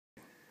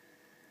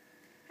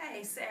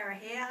Hey, Sarah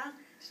here.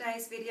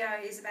 Today's video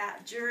is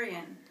about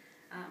durian.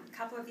 A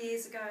couple of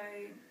years ago,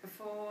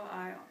 before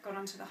I got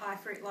onto the high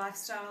fruit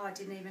lifestyle, I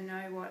didn't even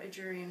know what a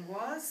durian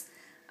was.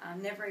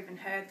 Never even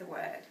heard the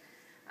word.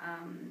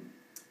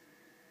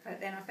 But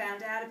then I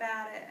found out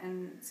about it,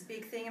 and it's a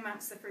big thing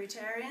amongst the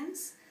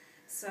fruitarians.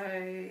 So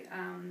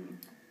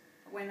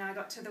when I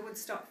got to the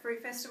Woodstock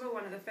Fruit Festival,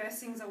 one of the first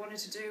things I wanted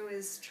to do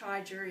was try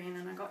durian,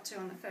 and I got to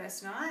on the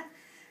first night,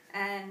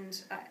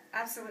 and I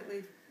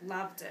absolutely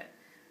loved it.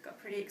 Got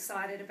pretty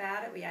excited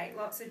about it. We ate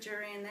lots of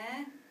durian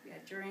there. We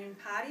had durian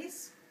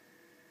parties.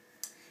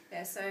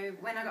 Yeah, so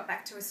when I got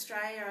back to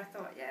Australia, I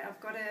thought, yeah, I've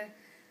got to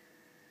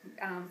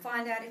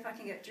find out if I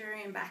can get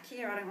durian back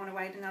here. I don't want to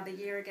wait another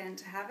year again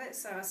to have it.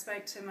 So I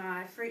spoke to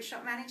my fruit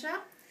shop manager,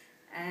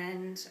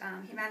 and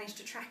he managed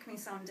to track me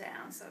some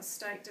down. So I was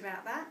stoked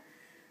about that.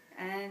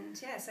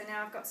 And yeah, so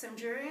now I've got some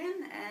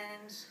durian,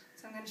 and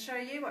so I'm going to show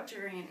you what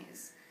durian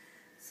is.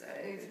 So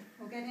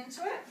we'll get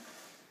into it.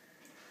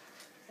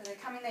 So they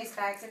come in these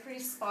bags. They're pretty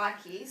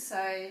spiky, so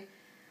you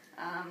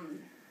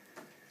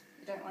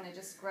don't want to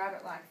just grab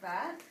it like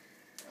that.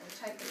 So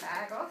we'll take the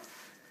bag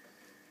off.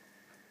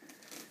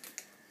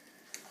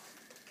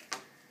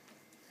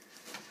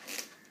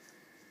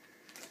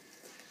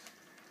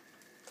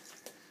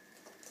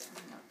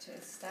 Not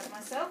to stab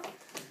myself.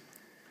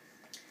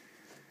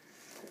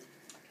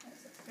 Okay,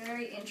 so it's a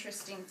very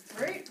interesting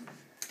fruit.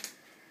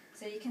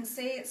 So you can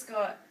see it's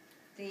got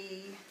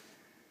the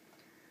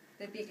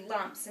big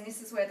lumps, and this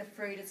is where the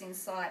fruit is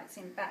inside. It's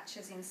in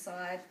batches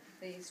inside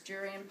these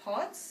durian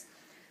pods.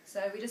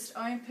 So we just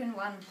open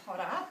one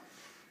pod up.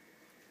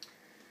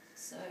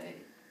 So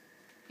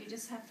you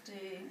just have to,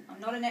 I'm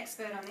not an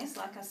expert on this,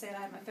 like I said,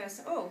 I had my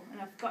first,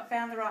 and I've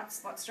found the right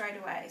spot straight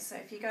away. So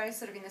if you go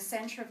sort of in the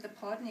centre of the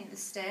pod near the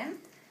stem,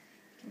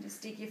 you can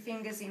just dig your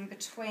fingers in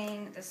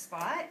between the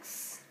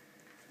spikes.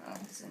 Oh,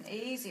 this is an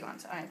easy one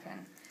to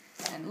open.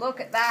 And look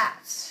at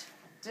that,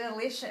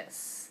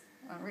 delicious.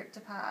 I'm ripped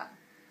apart.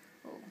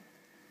 Ooh.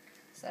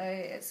 So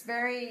it's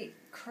very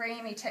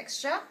creamy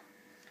texture.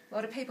 A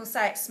lot of people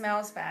say it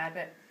smells bad,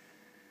 but it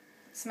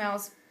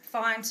smells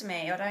fine to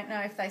me. I don't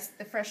know if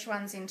the fresh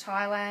ones in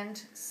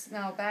Thailand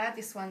smell bad.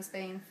 This one's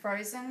been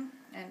frozen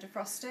and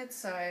defrosted,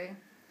 so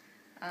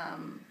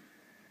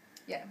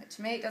yeah, but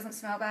to me it doesn't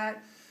smell bad.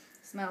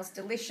 It smells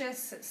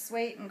delicious. It's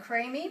sweet and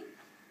creamy.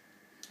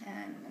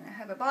 And I'm going to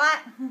have a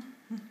bite.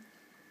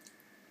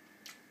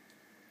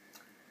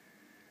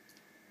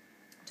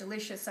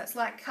 Delicious. So it's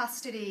like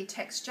custardy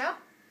texture,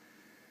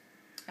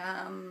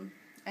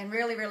 and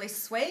really, really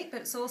sweet, but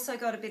it's also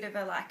got a bit of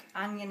a like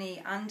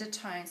oniony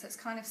undertone, so it's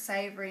kind of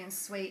savoury and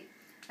sweet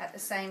at the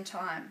same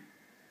time.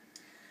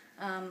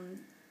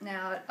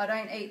 Now, I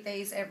don't eat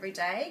these every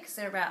day because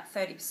they're about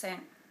 30%,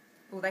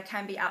 well, they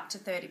can be up to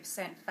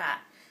 30% fat.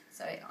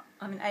 So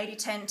I'm an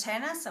 80-10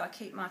 tenner, so I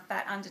keep my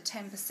fat under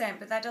 10%,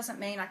 but that doesn't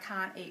mean I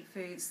can't eat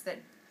foods that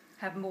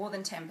have more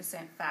than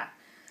 10% fat.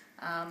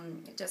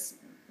 It just,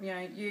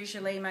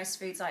 usually most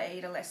foods I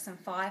eat are less than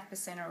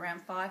 5% or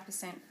around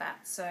 5% fat.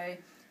 So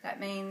that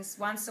means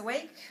once a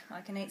week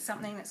I can eat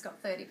something that's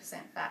got 30%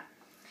 fat,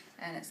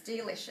 and it's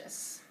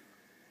delicious.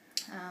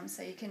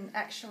 So you can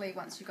actually,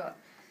 once you've got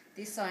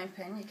this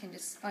open, you can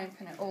just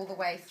open it all the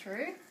way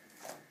through.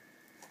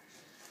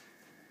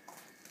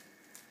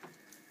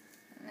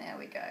 And there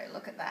we go,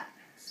 look at that.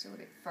 Still a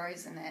bit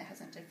frozen there,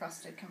 hasn't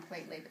defrosted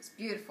completely, but it's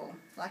beautiful,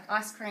 like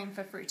ice cream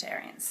for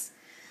fruitarians.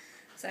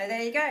 So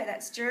there you go,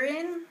 that's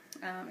durian.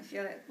 If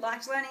you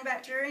liked learning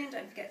about durian,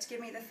 don't forget to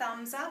give me the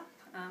thumbs up,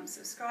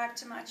 subscribe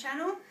to my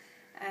channel,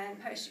 and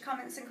post your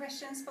comments and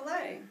questions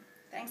below.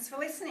 Thanks for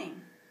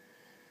listening.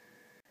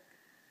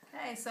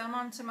 Okay, so I'm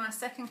on to my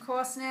second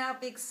course now,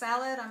 big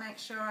salad. I make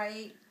sure I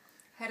eat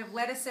a head of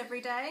lettuce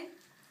every day.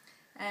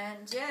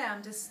 And yeah,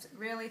 I'm just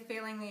really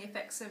feeling the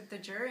effects of the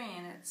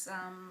durian. It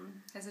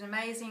has an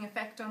amazing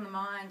effect on the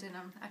mind, and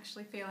I'm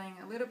actually feeling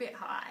a little bit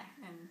high,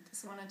 and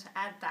just wanted to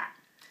add that.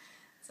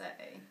 So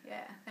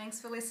yeah, thanks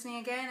for listening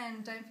again,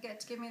 and don't forget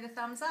to give me the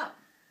thumbs up.